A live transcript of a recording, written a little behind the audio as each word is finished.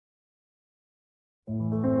Hello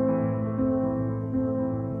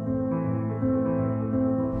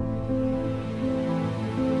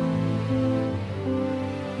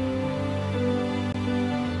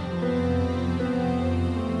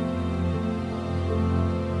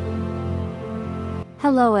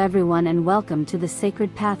everyone and welcome to the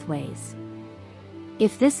Sacred Pathways.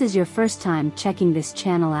 If this is your first time checking this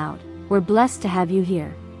channel out, we're blessed to have you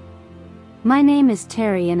here. My name is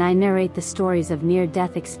Terry and I narrate the stories of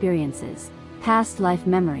near-death experiences, past life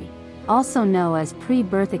memory, also known as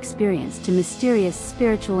pre-birth experience, to mysterious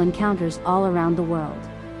spiritual encounters all around the world,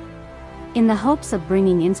 in the hopes of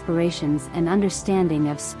bringing inspirations and understanding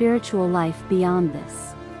of spiritual life beyond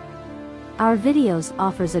this. Our videos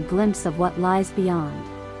offers a glimpse of what lies beyond.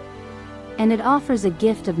 And it offers a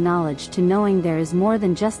gift of knowledge to knowing there is more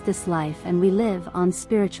than just this life and we live on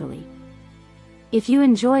spiritually. If you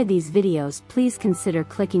enjoy these videos, please consider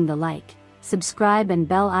clicking the like, subscribe and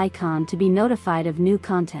bell icon to be notified of new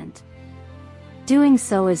content. Doing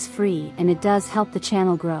so is free and it does help the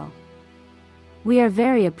channel grow. We are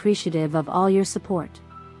very appreciative of all your support.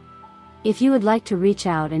 If you would like to reach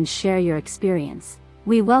out and share your experience,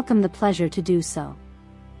 we welcome the pleasure to do so.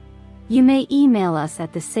 You may email us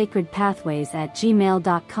at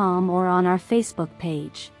thesacredpathways@gmail.com or on our Facebook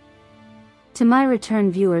page. To my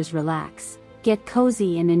return viewers, relax, get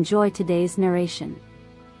cozy and enjoy today's narration.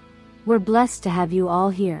 We're blessed to have you all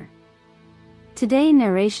here. Today's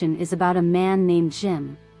narration is about a man named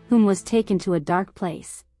Jim, whom was taken to a dark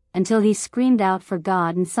place, until he screamed out for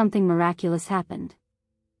God and something miraculous happened.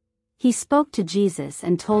 He spoke to Jesus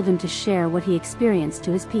and told him to share what he experienced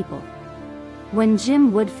to his people. When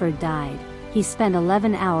Jim Woodford died, he spent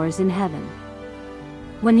 11 hours in heaven.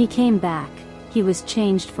 When he came back, he was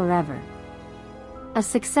changed forever. A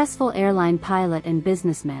successful airline pilot and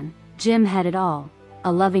businessman, Jim had it all: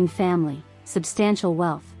 a loving family, substantial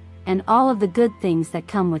wealth, and all of the good things that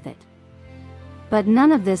come with it. But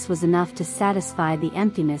none of this was enough to satisfy the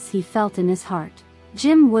emptiness he felt in his heart.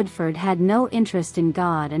 Jim Woodford had no interest in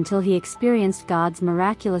God until he experienced God's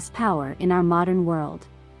miraculous power in our modern world.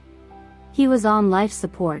 He was on life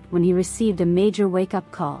support when he received a major wake-up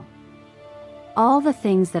call. All the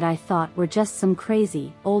things that I thought were just some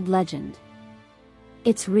crazy, old legend.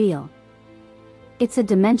 It's real. It's a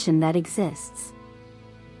dimension that exists.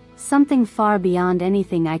 Something far beyond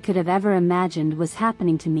anything I could have ever imagined was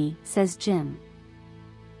happening to me, says Jim.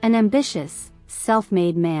 An ambitious,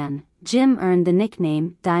 self-made man, Jim earned the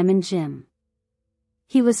nickname Diamond Jim.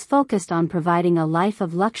 He was focused on providing a life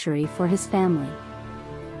of luxury for his family.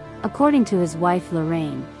 According to his wife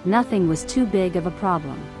Lorraine, nothing was too big of a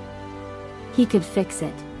problem. He could fix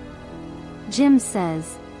it. Jim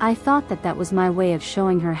says, "I thought that was my way of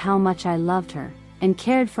showing her how much I loved her and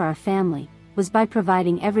cared for our family, was by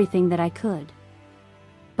providing everything that I could."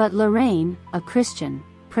 But Lorraine, a Christian,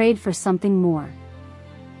 prayed for something more.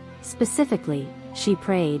 Specifically, she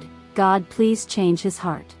prayed, "God, please change his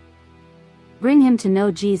heart. Bring him to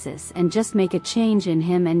know Jesus and just make a change in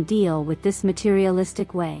him and deal with this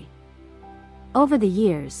materialistic way." Over the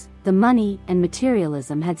years, the money and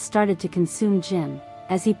materialism had started to consume Jim,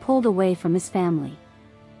 as he pulled away from his family.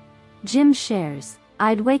 Jim shares,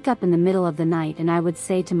 "I'd wake up in the middle of the night and I would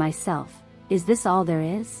say to myself, is this all there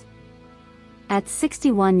is?" At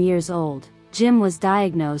 61 years old, Jim was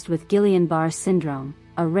diagnosed with Guillain-Barré syndrome,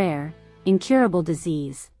 a rare, incurable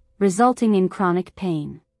disease, resulting in chronic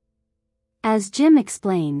pain. As Jim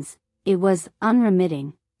explains, it was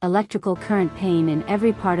unremitting, electrical current pain in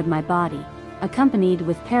every part of my body, accompanied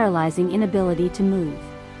with paralyzing inability to move.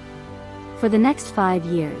 For the next 5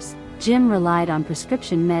 years, Jim relied on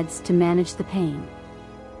prescription meds to manage the pain.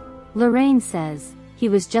 Lorraine says, he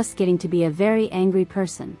was just getting to be a very angry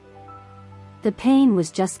person. The pain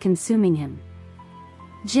was just consuming him.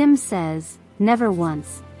 Jim says, "Never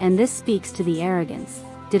once, and this speaks to the arrogance,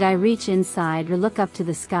 did I reach inside or look up to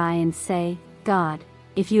the sky and say, 'God,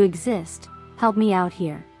 if you exist, help me out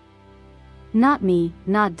here.' Not me,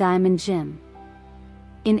 not Diamond Jim."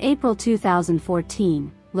 In April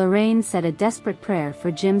 2014, Lorraine said a desperate prayer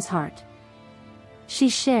for Jim's heart. She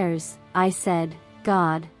shares, "I said,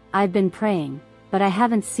 'God, I've been praying, but I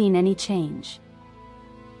haven't seen any change.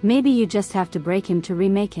 Maybe you just have to break him to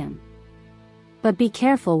remake him. But be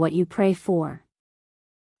careful what you pray for.'"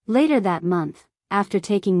 Later that month, after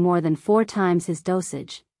taking more than 4 times his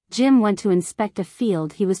dosage, Jim went to inspect a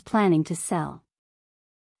field he was planning to sell.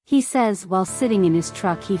 He says while sitting in his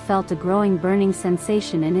truck he felt a growing burning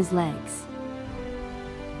sensation in his legs.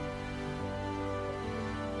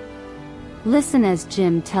 Listen as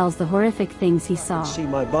Jim tells the horrific things he saw. See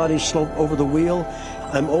my body slope over the wheel.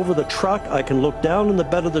 I'm over the truck. I can look down in the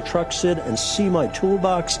bed of the truck, Sid, and see my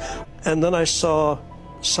toolbox. And then I saw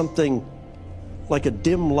something like a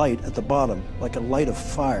dim light at the bottom, like a light of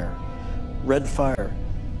fire, red fire.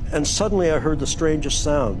 And suddenly I heard the strangest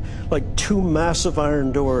sound, like two massive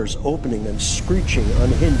iron doors opening and screeching on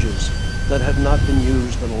hinges that had not been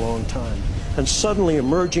used in a long time. And suddenly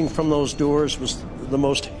emerging from those doors was the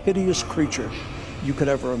most hideous creature you could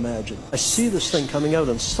ever imagine. I see this thing coming out,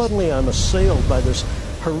 and suddenly I'm assailed by this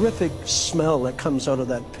horrific smell that comes out of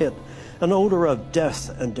that pit, an odor of death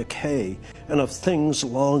and decay and of things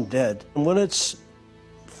long dead. And when its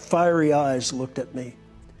fiery eyes looked at me,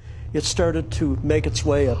 it started to make its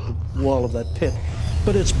way up the wall of that pit.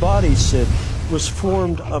 But its body, Sid, was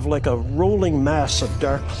formed of like a rolling mass of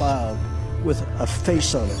dark cloud with a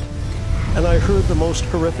face on it. And I heard the most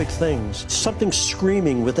horrific things, something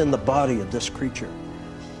screaming within the body of this creature.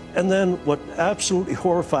 And then what absolutely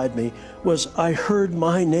horrified me was I heard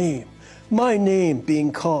my name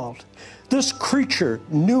being called. This creature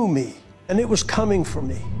knew me, and it was coming for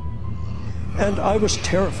me. And I was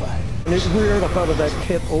terrified, and it reared up out of that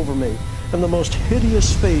pit over me, and the most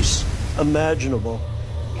hideous face imaginable,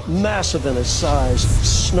 massive in its size,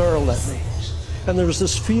 snarled at me. And there was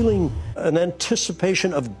this feeling, an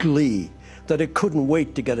anticipation of glee, that it couldn't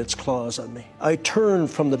wait to get its claws on me. I turned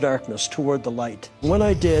from the darkness toward the light. When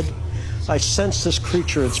I did, I sensed this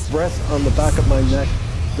creature, its breath on the back of my neck,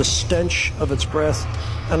 the stench of its breath,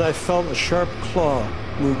 and I felt a sharp claw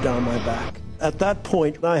move down my back. At that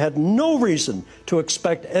point, I had no reason to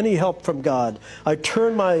expect any help from God. I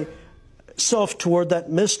turned myself toward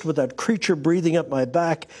that mist with that creature breathing up my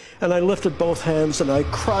back, and I lifted both hands and I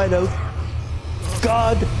cried out,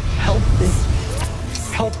 God, help me,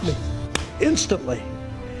 help me. Instantly,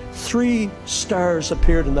 3 stars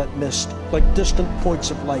appeared in that mist, like distant points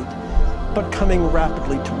of light, but coming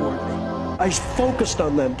rapidly toward me. I focused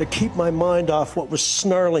on them to keep my mind off what was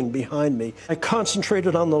snarling behind me. I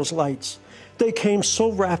concentrated on those lights. They came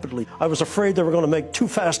so rapidly. I was afraid they were going to make too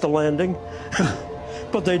fast a landing,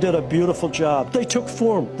 but they did a beautiful job. They took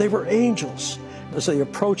form. They were angels. As they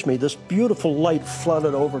approached me, this beautiful light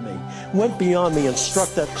flooded over me, went beyond me and struck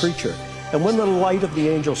that creature. And when the light of the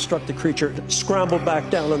angel struck the creature, it scrambled back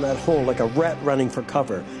down in that hole like a rat running for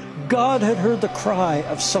cover. God had heard the cry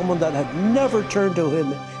of someone that had never turned to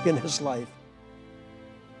him in his life.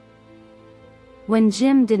 When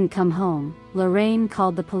Jim didn't come home, Lorraine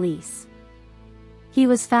called the police. He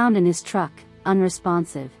was found in his truck,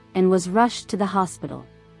 unresponsive, and was rushed to the hospital.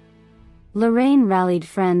 Lorraine rallied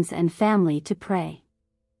friends and family to pray.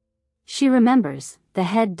 She remembers, the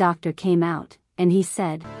head doctor came out, and he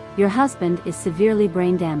said, "Your husband is severely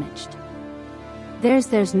brain damaged.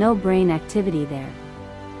 There's no brain activity there."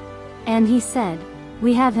 And he said,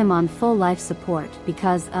 "We have him on full life support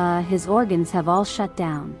because, his organs have all shut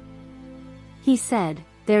down." He said,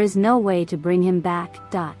 "There is no way to bring him back."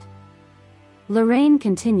 Lorraine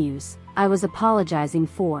continues, "I was apologizing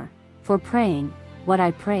for praying what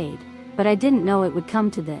I prayed, but I didn't know it would come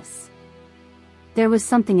to this. There was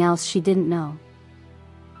something else she didn't know.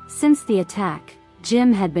 Since the attack,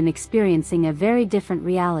 Jim had been experiencing a very different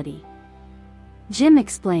reality." Jim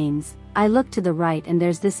explains, "I look to the right and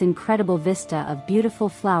there's this incredible vista of beautiful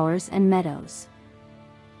flowers and meadows.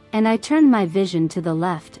 And I turned my vision to the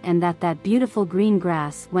left and that beautiful green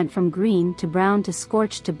grass went from green to brown to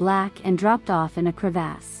scorched to black and dropped off in a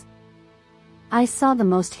crevasse. I saw the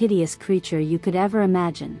most hideous creature you could ever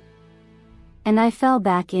imagine. And I fell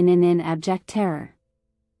back in abject terror.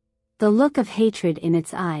 The look of hatred in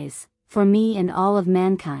its eyes, for me and all of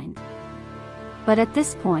mankind. But at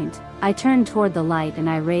this point, I turned toward the light and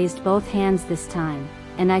I raised both hands this time,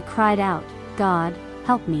 and I cried out, 'God,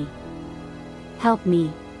 help me. Help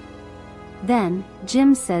me.' Then,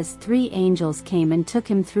 Jim says 3 angels came and took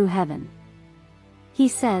him through heaven. He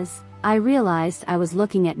says, I realized I was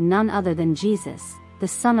looking at none other than Jesus, the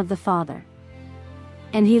Son of the Father.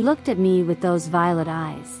 And he looked at me with those violet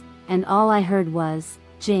eyes, and all I heard was,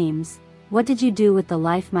 'James, what did you do with the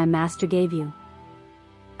life my master gave you?'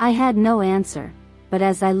 I had no answer, but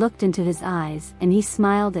as I looked into his eyes and he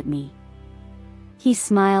smiled at me. He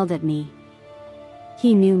smiled at me.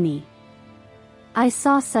 He knew me. I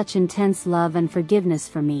saw such intense love and forgiveness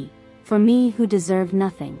for me who deserved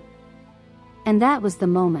nothing. And that was the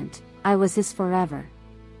moment, I was his forever.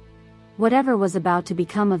 Whatever was about to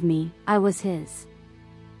become of me, I was his.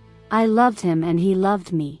 I loved him and he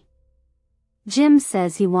loved me." Jim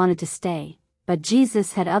says he wanted to stay, but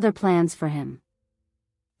Jesus had other plans for him.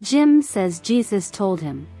 Jim says Jesus told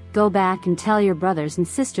him, "Go back and tell your brothers and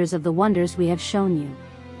sisters of the wonders we have shown you."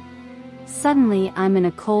 Suddenly I'm in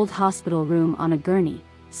a cold hospital room on a gurney,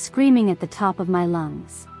 screaming at the top of my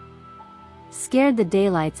lungs. Scared the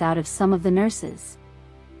daylights out of some of the nurses.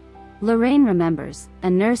 Lorraine remembers, a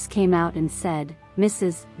nurse came out and said,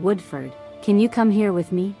 "Mrs. Woodford, can you come here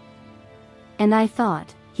with me?" And I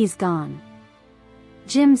thought, he's gone.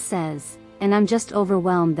 Jim says, and I'm just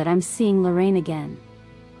overwhelmed that I'm seeing Lorraine again.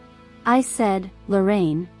 I said,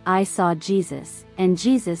 "Lorraine, I saw Jesus, and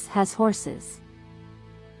Jesus has horses."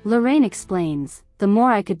 Lorraine explains, the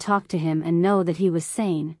more I could talk to him and know that he was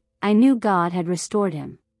sane, I knew God had restored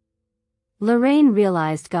him. Lorraine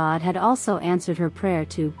realized God had also answered her prayer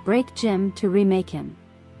to break Jim to remake him.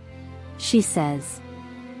 She says,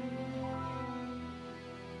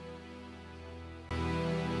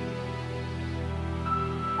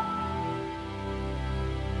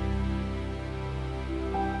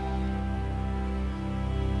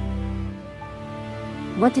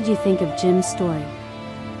 "What did you think of Jim's story?"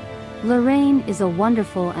 Lorraine is a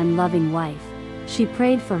wonderful and loving wife. She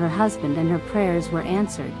prayed for her husband and her prayers were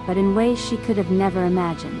answered, but in ways she could have never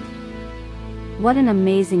imagined. What an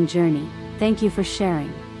amazing journey. Thank you for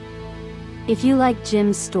sharing. If you like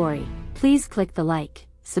Jim's story, please click the like,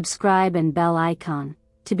 subscribe and bell icon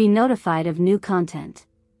to be notified of new content.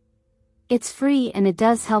 It's free and it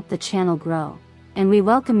does help the channel grow, and we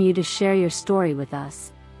welcome you to share your story with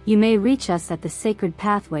us. You may reach us at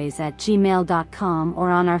thesacredpathways@gmail.com or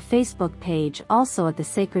on our Facebook page, also at The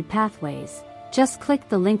Sacred Pathways. Just click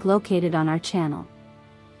the link located on our channel.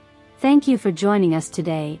 Thank you for joining us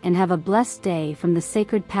today and have a blessed day from the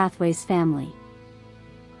Sacred Pathways family.